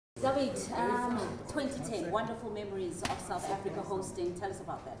David, 2010, wonderful memories of South Africa hosting. Tell us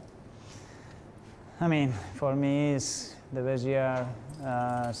about that. I mean, for me, it's the best year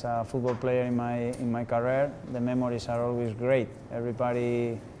as a football player in my career. The memories are always great.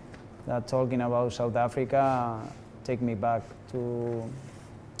 Everybody that talking about South Africa take me back to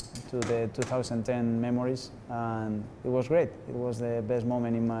the 2010 memories, and it was great. It was the best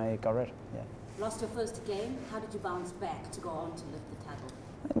moment in my career. Yeah. Lost your first game. How did you bounce back to go on to lift the title?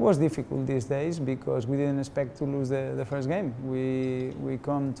 It was difficult these days because we didn't expect to lose the first game. We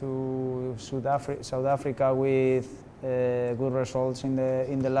come to South Africa with good results in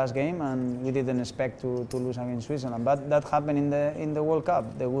the last game, and we didn't expect to lose against Switzerland. But that happened in the World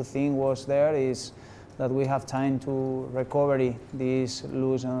Cup. The good thing was there is that we have time to recover this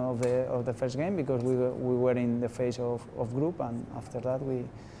lose of the first game because we were in the phase of group, and after that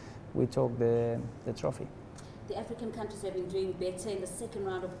we took the trophy. The African countries have been doing better in the second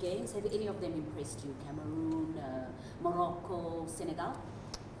round of games. Have any of them impressed you? Cameroon, Morocco, Senegal?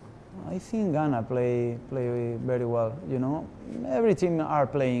 I think Ghana play very well. You know, every team are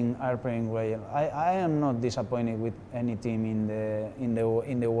playing well. I am not disappointed with any team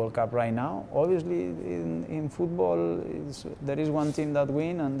in the World Cup right now. Obviously, in football, there is one team that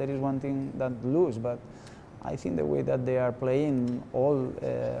win and there is one team that lose. But I think the way that they are playing, all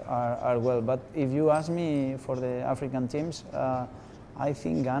are well. But if you ask me for the African teams, I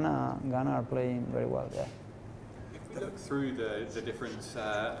think Ghana are playing very well. Yeah. If we look through the different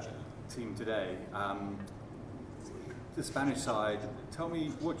team today, the Spanish side, tell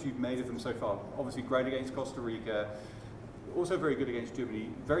me what you've made of them so far. Obviously great against Costa Rica, also very good against Germany,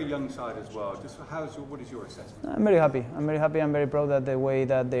 very young side as well. Just what is your assessment? I'm very happy. I'm very proud of the way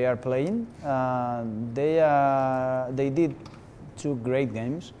that they are playing. They did two great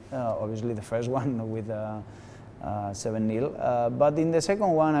games. Obviously the first one with 7-0. But in the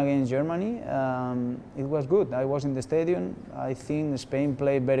second one against Germany, it was good. I was in the stadium. I think Spain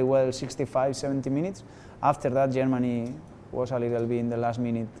played very well 65, 70 minutes. After that, Germany was a little bit in the last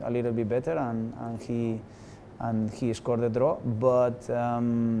minute, a little bit better, and he scored the draw. But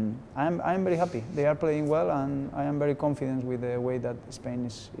I'm very happy. They are playing well, and I am very confident with the way that Spain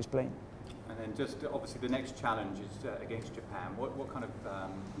is playing. And then just obviously the next challenge is against Japan.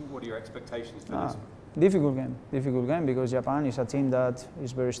 What are your expectations for this? Difficult game because Japan is a team that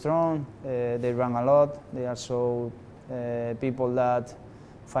is very strong. They run a lot. They are so people that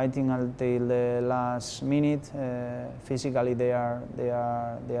fighting until the last minute. Physically, they are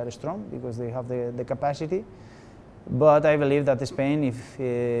strong because they have the capacity. But I believe that Spain, if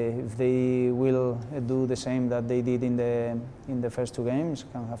they will do the same that they did in the first two games,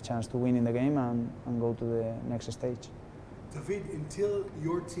 can have chance to win in the game and go to the next stage. David, until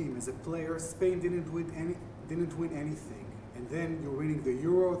your team as a player, Spain didn't win anything, and then you're winning the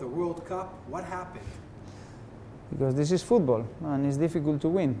Euro, the World Cup. What happened? Because this is football and it's difficult to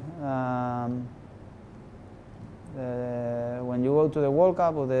win. When you go to the World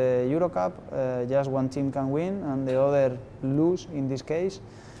Cup or the Euro Cup, just one team can win and the other lose in this case,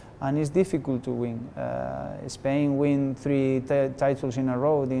 and it's difficult to win. Spain win 3 titles in a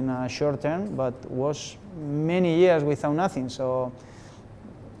row in a short term, but was many years without nothing. So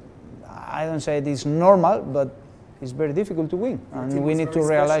I don't say it is normal, but it's very difficult to win, and we need to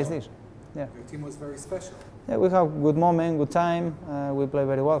realize this. Yeah. Your team was very special. Yeah, we have good moment, good time. We play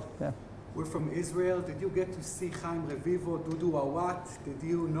very well. Yeah. We're from Israel. Did you get to see Chaim Revivo, Dudu Awat? Did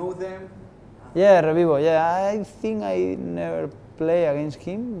you know them? Yeah, Revivo. Yeah, I think I never play against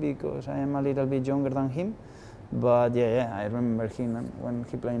him because I am a little bit younger than him. But yeah, I remember him when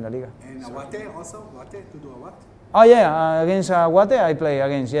he played in La Liga. And Awate also? Awate, Dudu Awat? Oh yeah, against Awate I play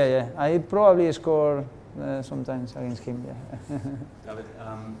against. Yeah. I probably score sometimes against him. Yeah. David,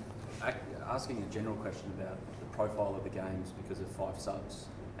 asking a general question about the profile of the games because of 5 subs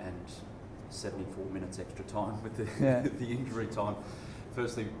and 74 minutes extra time with the injury time.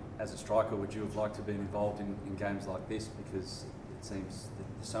 Firstly, as a striker, would you have liked to have been involved in games like this, because it seems that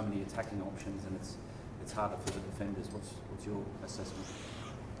there's so many attacking options and it's harder for the defenders? What's your assessment?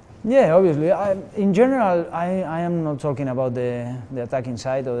 Yeah, obviously. In general, I am not talking about the attacking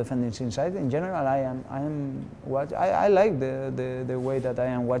side or defending side. In general, I like the way that I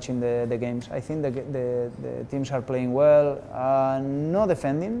am watching the games. I think the teams are playing well, no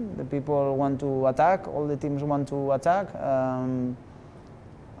defending. The people want to attack. All the teams want to attack, and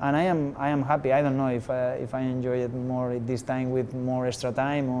I am happy. I don't know if I enjoy it more this time with more extra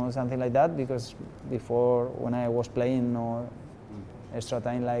time or something like that, because before, when I was playing, no extra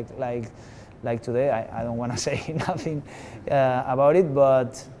time like today, I don't want to say nothing about it,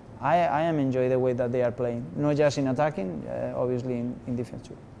 but I am enjoying the way that they are playing, not just in attacking, obviously in defense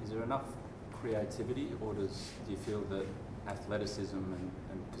too. Is there enough creativity, or do you feel that athleticism and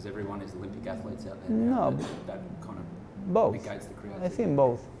because everyone is Olympic athletes out there now, No, that kind of both. negates the creativity? I think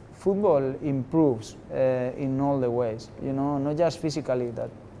both. Football improves in all the ways, you know, not just physically.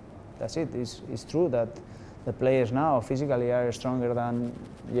 That's it. It's true that the players now physically are stronger than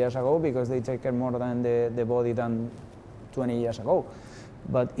years ago because they take care more than the body than 20 years ago.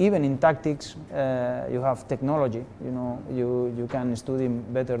 But even in tactics, you have technology. You know, you can study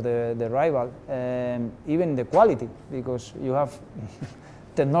better the rival, even the quality, because you have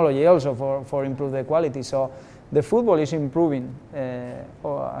technology also for improve the quality. So the football is improving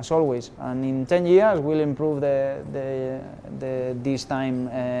as always, and in 10 years we'll improve this time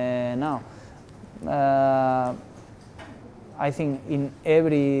now. I think in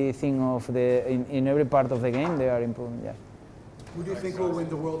everything in every part of the game they are improving. Yeah. Who do you think will win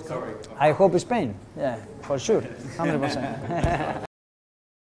the World Cup? I hope Spain. Yeah, for sure, 100%.